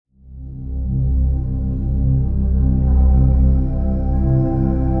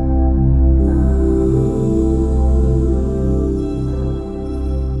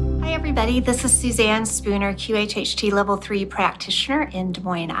everybody. This is Suzanne Spooner, QHHT Level 3 practitioner in Des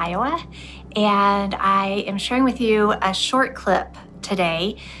Moines, Iowa. And I am sharing with you a short clip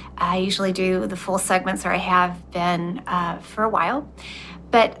today. I usually do the full segments, or I have been for a while.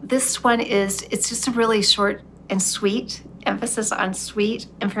 But this one it's just a really short and sweet, emphasis on sweet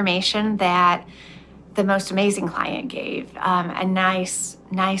information that the most amazing client gave. A nice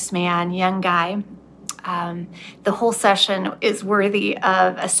man, young guy. The whole session is worthy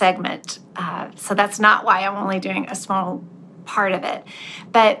of a segment. So that's not why I'm only doing a small part of it.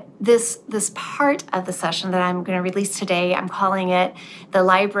 But this part of the session that I'm going to release today, I'm calling it the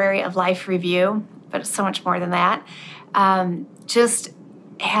Library of Life Review, but it's so much more than that. Just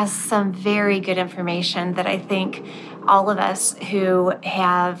has some very good information that I think all of us who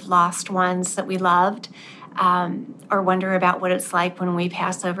have lost ones that we loved or wonder about what it's like when we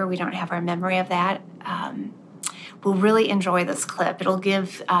pass over, we don't have our memory of that, will really enjoy this clip. It'll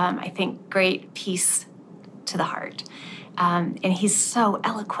give, I think, great peace to the heart. And he's so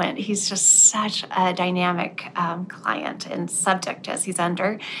eloquent. He's just such a dynamic client and subject as he's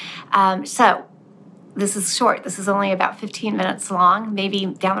under. So this is short. This is only about 15 minutes long. Maybe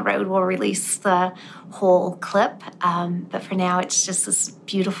down the road we'll release the whole clip. But for now, it's just this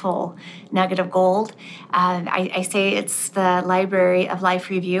beautiful nugget of gold. I say it's the Library of Life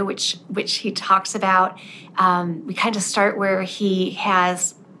Review, which he talks about. We kind of start where he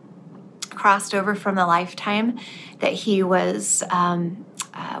has crossed over from the lifetime that he was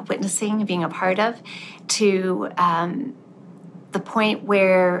witnessing, being a part of, to the point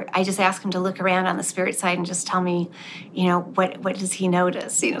where I just ask him to look around on the spirit side and just tell me, what does he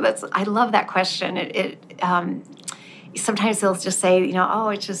notice? I love that question. Sometimes they'll just say, oh,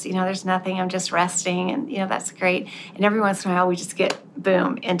 it's just, there's nothing, I'm just resting, and, that's great. And every once in a while we just get,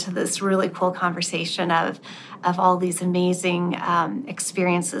 boom, into this really cool conversation of all these amazing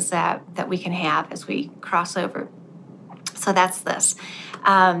experiences that we can have as we cross over. So that's this.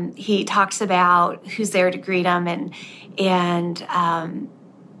 He talks about who's there to greet him and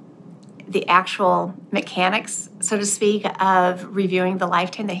the actual mechanics, so to speak, of reviewing the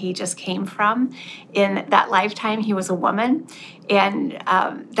lifetime that he just came from. In that lifetime, he was a woman, and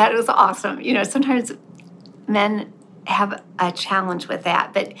that was awesome. Sometimes men have a challenge with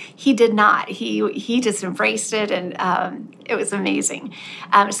that, but he did not. He just embraced it, and it was amazing.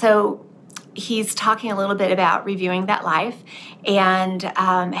 So he's talking a little bit about reviewing that life and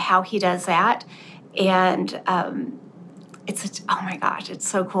how he does that, and oh my gosh, it's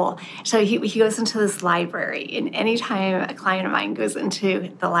so cool. So he goes into this library, and anytime a client of mine goes into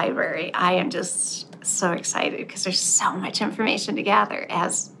the library, I am just so excited because there's so much information to gather,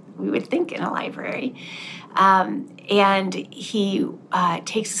 as we would think in a library. And he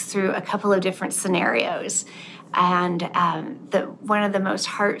takes us through a couple of different scenarios. And one of the most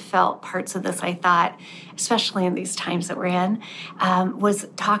heartfelt parts of this, I thought, especially in these times that we're in, was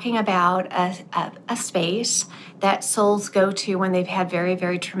talking about a space that souls go to when they've had very,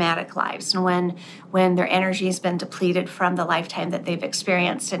 very traumatic lives, and when their energy has been depleted from the lifetime that they've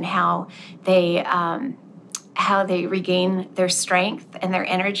experienced, and how they regain their strength and their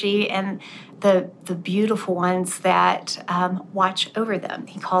energy, and the beautiful ones that watch over them.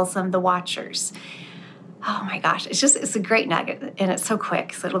 He calls them the Watchers. Oh my gosh, it's a great nugget, and it's so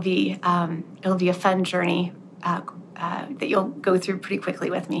quick. So it'll be a fun journey that you'll go through pretty quickly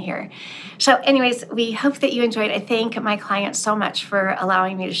with me here. So anyways, we hope that you enjoyed. I thank my client so much for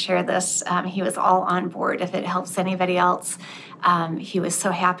allowing me to share this. He was all on board. If it helps anybody else, he was so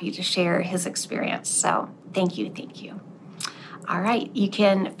happy to share his experience. So thank you. All right, you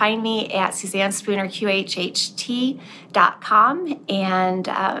can find me at SuzanneSpoonerQHHT.com, and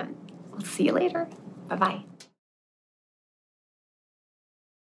we'll see you later. Bye-bye.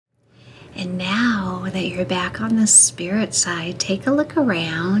 And now that you're back on the spirit side, take a look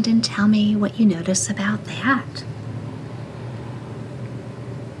around and tell me what you notice about that.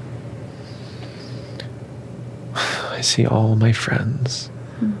 I see all my friends,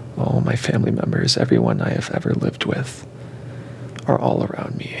 all my family members, everyone I have ever lived with are all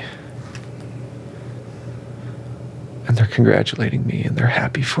around me. And they're congratulating me, and they're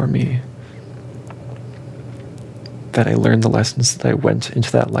happy for me. That I learned the lessons that I went into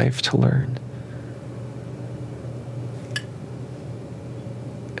that life to learn.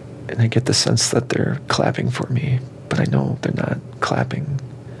 And I get the sense that they're clapping for me, but I know they're not clapping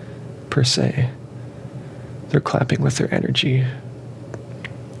per se. They're clapping with their energy.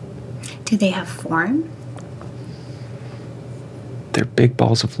 Do they have form? They're big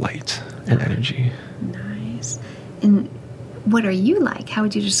balls of light and energy. Nice. And what are you like? How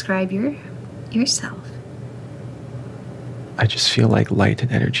would you describe yourself? I just feel like light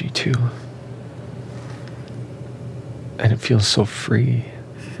and energy too. And it feels so free.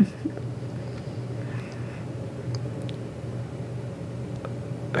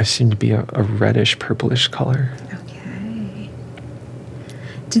 I seem to be a reddish, purplish color. Okay.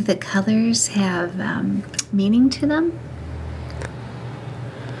 Do the colors have meaning to them?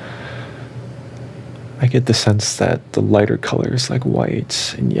 I get the sense that the lighter colors like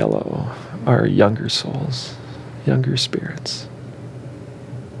white and yellow are younger souls, younger spirits.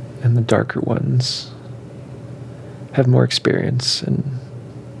 And the darker ones have more experience and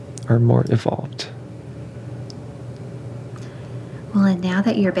are more evolved. Well, and now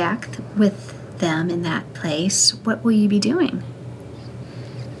that you're back with them in that place, what will you be doing?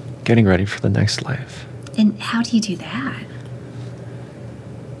 Getting ready for the next life. And how do you do that?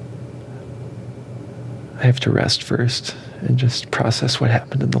 I have to rest first and just process what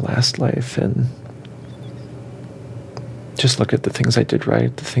happened in the last life and just look at the things I did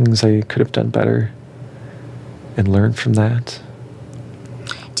right, the things I could have done better, and learn from that.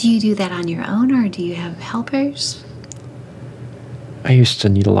 Do you do that on your own, or do you have helpers? I used to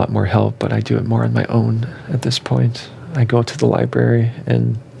need a lot more help, but I do it more on my own at this point. I go to the library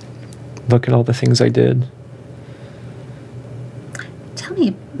and look at all the things I did. Tell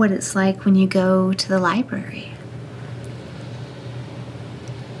me what it's like when you go to the library.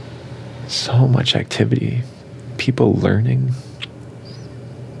 So much activity, people learning.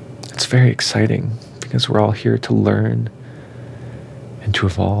 It's very exciting because we're all here to learn and to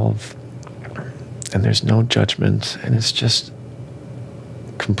evolve. And there's no judgment, and it's just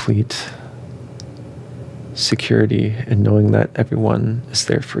complete security in knowing that everyone is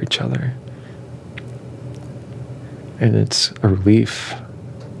there for each other. And it's a relief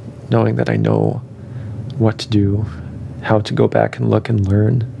knowing that I know what to do, how to go back and look and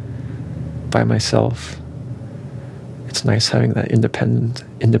learn by myself. It's nice having that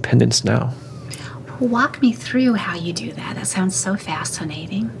independence now. Walk me through how you do that. That sounds so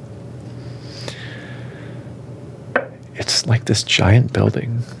fascinating. It's like this giant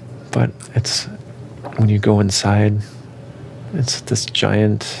building, but it's when you go inside, it's this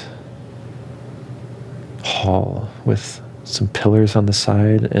giant hall with some pillars on the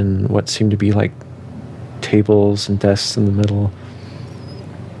side and what seem to be like tables and desks in the middle.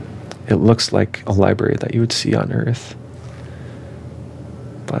 It looks like a library that you would see on Earth.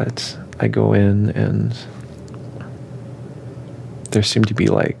 But I go in and there seem to be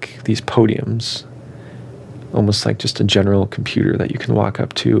like these podiums, almost like just a general computer that you can walk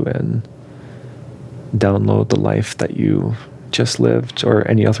up to and download the life that you just lived or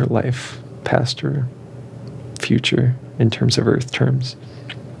any other life, past or future, in terms of Earth terms.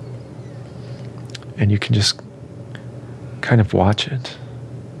 And you can just kind of watch it.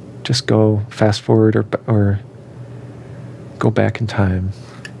 Just go fast forward or go back in time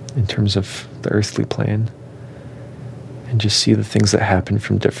in terms of the earthly plane and just see the things that happen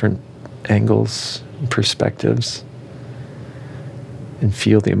from different angles and perspectives and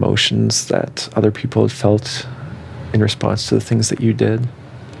feel the emotions that other people have felt in response to the things that you did.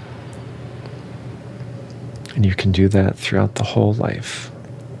 And you can do that throughout the whole life.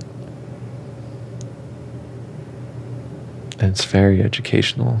 And it's very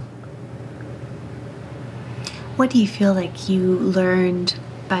educational. What do you feel like you learned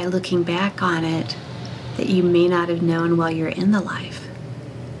by looking back on it that you may not have known while you're in the life?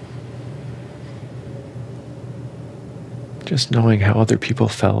 Just knowing how other people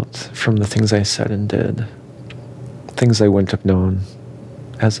felt from the things I said and did. Things I wouldn't have known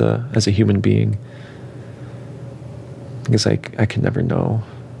as a human being. Because I can never know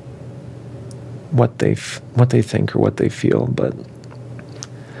what they think or what they feel, but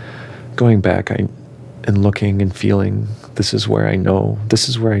going back and looking and feeling, this is where I know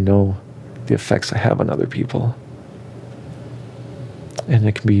the effects I have on other people. And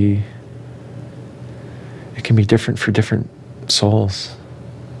it can be different for different souls.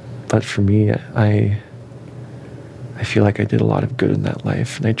 But for me, I feel like I did a lot of good in that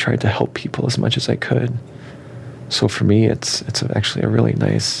life, and I tried to help people as much as I could. So for me, it's actually a really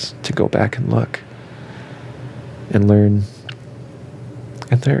nice to go back and look and learn.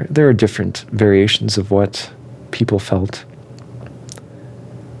 And there are different variations of what people felt.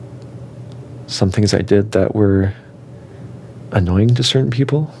 Some things I did that were annoying to certain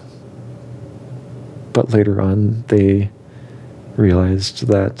people, but later on they realized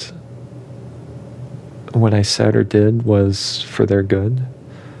that what I said or did was for their good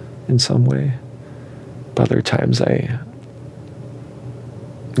in some way. But other times I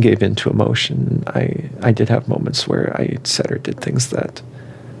gave in to emotion. I did have moments where I said or did things that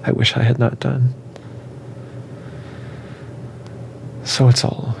I wish I had not done. So it's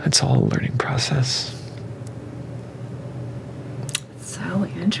all a learning process. So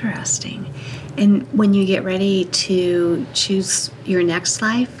interesting. And when you get ready to choose your next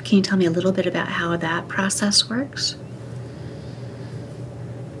life, can you tell me a little bit about how that process works?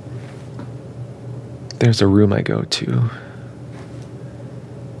 There's a room I go to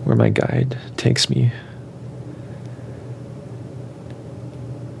where my guide takes me.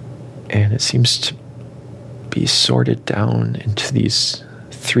 And it seems to be sorted down into these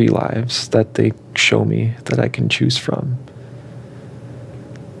 3 lives that they show me that I can choose from.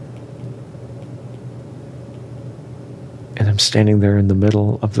 And I'm standing there in the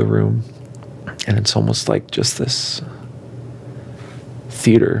middle of the room, and it's almost like just this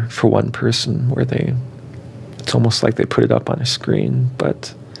theater for one person where it's almost like they put it up on a screen,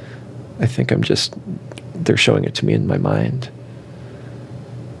 but I think they're showing it to me in my mind.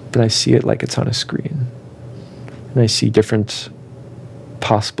 But I see it like it's on a screen. And I see different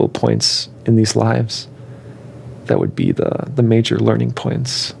possible points in these lives that would be the major learning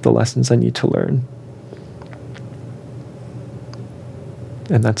points, the lessons I need to learn.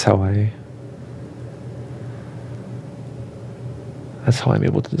 And that's how I'm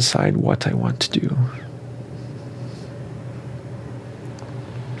able to decide what I want to do.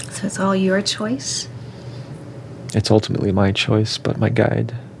 So it's all your choice? It's ultimately my choice, but my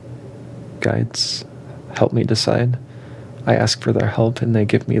guides help me decide. I ask for their help and they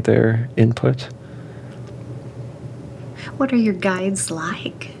give me their input. What are your guides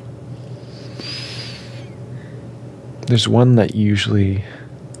like? There's one that usually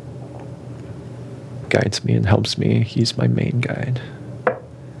guides me and helps me. He's my main guide.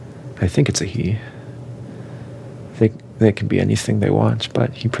 I think it's a he. They can be anything they want,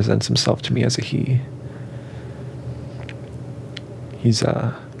 but he presents himself to me as a he. He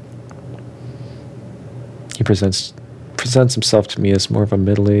presents himself to me as more of a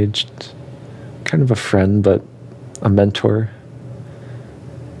middle-aged, kind of a friend, but a mentor.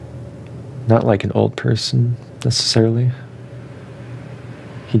 Not like an old person, necessarily.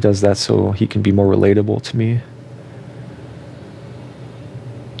 He does that so he can be more relatable to me.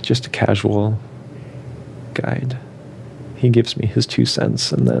 Just a casual guide. He gives me his 2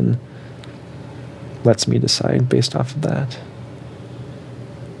 cents and then lets me decide based off of that.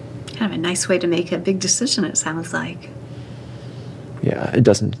 Kind of a nice way to make a big decision, it sounds like. Yeah, it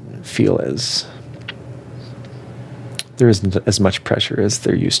doesn't feel there isn't as much pressure as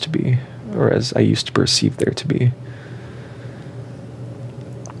there used to be, or as I used to perceive there to be.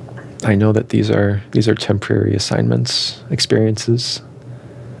 I know that these are temporary assignments, experiences.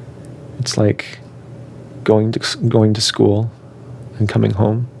 It's like going to school and coming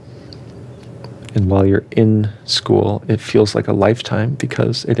home. And while you're in school, it feels like a lifetime,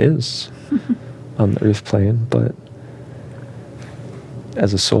 because it is on the earth plane. But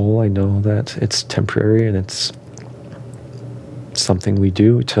as a soul, I know that it's temporary and it's something we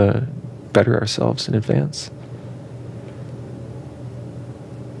do to better ourselves in advance.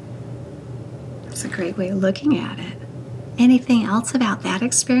 That's a great way of looking at it. Anything else about that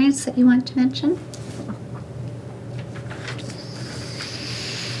experience that you want to mention?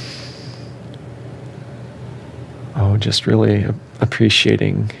 Oh, just really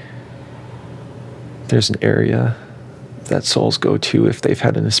appreciating there's an area that souls go to if they've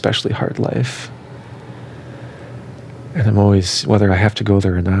had an especially hard life. And I'm always, whether I have to go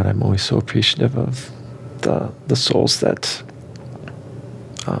there or not, I'm always so appreciative of the souls that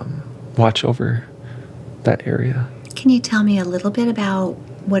watch over that area. Can you tell me a little bit about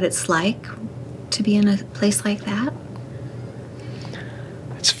what it's like to be in a place like that?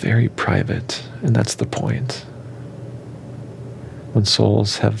 It's very private, and that's the point. When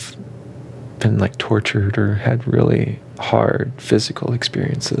souls have been like tortured or had really hard physical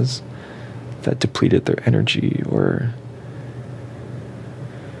experiences that depleted their energy or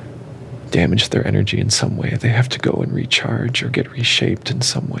damaged their energy in some way, they have to go and recharge or get reshaped in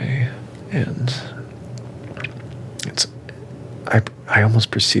some way. And I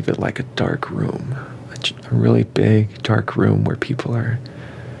almost perceive it like a dark room, a really big dark room where people are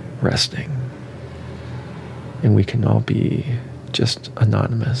resting, and we can all be just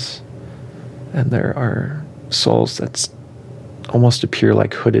anonymous. And there are souls that almost appear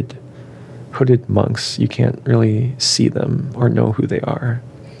like hooded monks. You can't really see them or know who they are,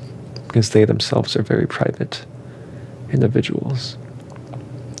 because they themselves are very private individuals.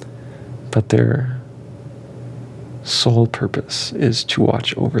 But their sole purpose is to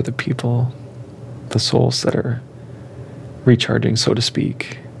watch over the people, the souls that are recharging, so to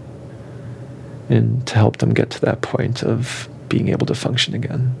speak, and to help them get to that point of being able to function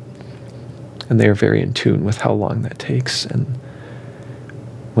again. And they are very in tune with how long that takes, and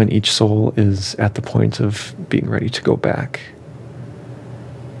when each soul is at the point of being ready to go back,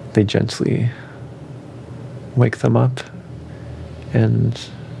 they gently wake them up and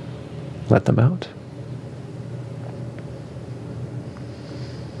let them out.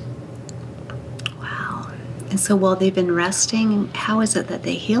 Wow. And so while they've been resting, how is it that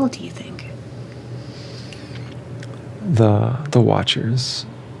they heal, do you think? The watchers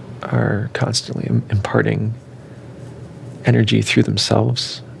are constantly imparting energy through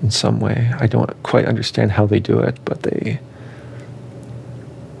themselves in some way. I don't quite understand how they do it, but they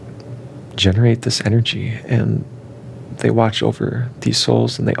generate this energy and they watch over these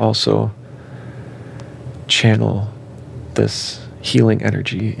souls, and they also channel this healing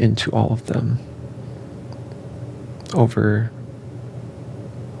energy into all of them over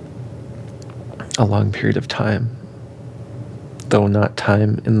a long period of time, though not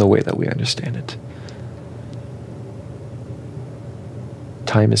time in the way that we understand it.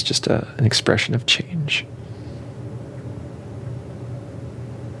 Time is just an expression of change.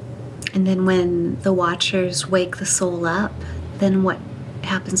 And then when the watchers wake the soul up, then what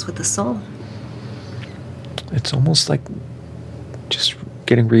happens with the soul? It's almost like just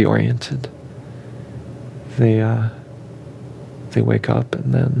getting reoriented. They wake up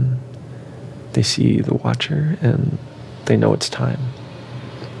and then they see the watcher and they know it's time.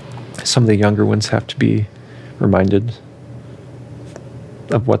 Some of the younger ones have to be reminded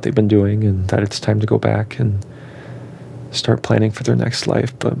of what they've been doing and that it's time to go back and start planning for their next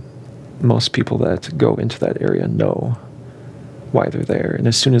life, but most people that go into that area know why they're there, and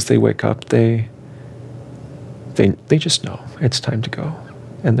as soon as they wake up, they just know it's time to go,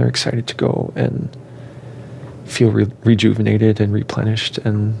 and they're excited to go and feel rejuvenated and replenished,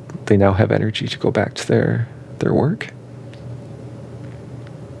 and they now have energy to go back to their work.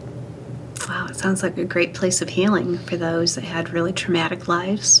 Wow, it sounds like a great place of healing for those that had really traumatic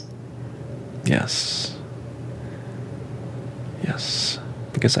lives. Yes. Yes.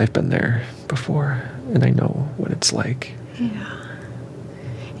 Because I've been there before, and I know what it's like. Yeah.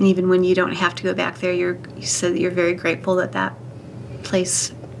 And even when you don't have to go back there, you said that you're very grateful that that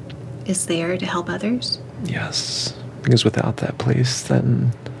place is there to help others? Yes. Because without that place,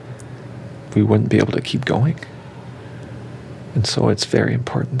 then we wouldn't be able to keep going. And so it's very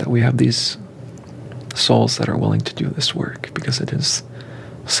important that we have these souls that are willing to do this work, because it is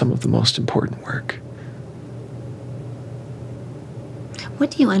some of the most important work.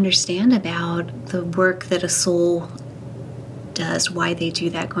 What do you understand about the work that a soul does, why they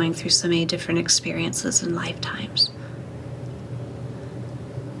do that, going through so many different experiences and lifetimes?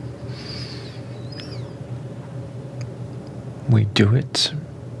 We do it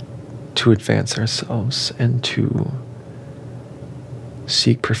to advance ourselves and to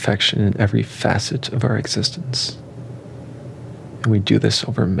seek perfection in every facet of our existence. And we do this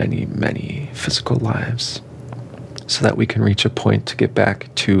over many, many physical lives, so that we can reach a point to get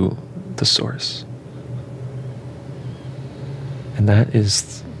back to the source. And that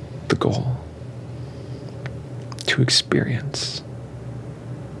is the goal, to experience,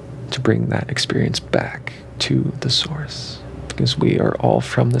 to bring that experience back to the source, because we are all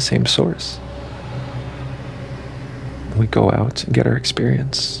from the same source. We go out and get our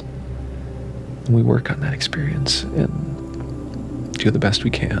experience, and we work on that experience and do the best we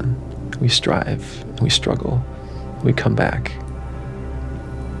can. We strive, and we struggle. We come back.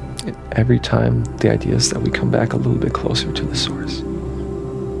 And every time, the idea is that we come back a little bit closer to the source.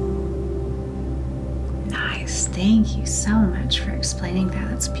 Nice. Thank you so much for explaining that.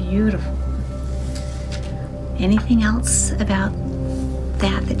 That's beautiful. Anything else about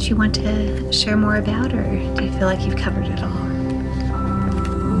that you want to share more about, or do you feel like you've covered it all?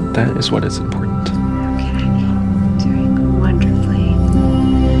 That is what is important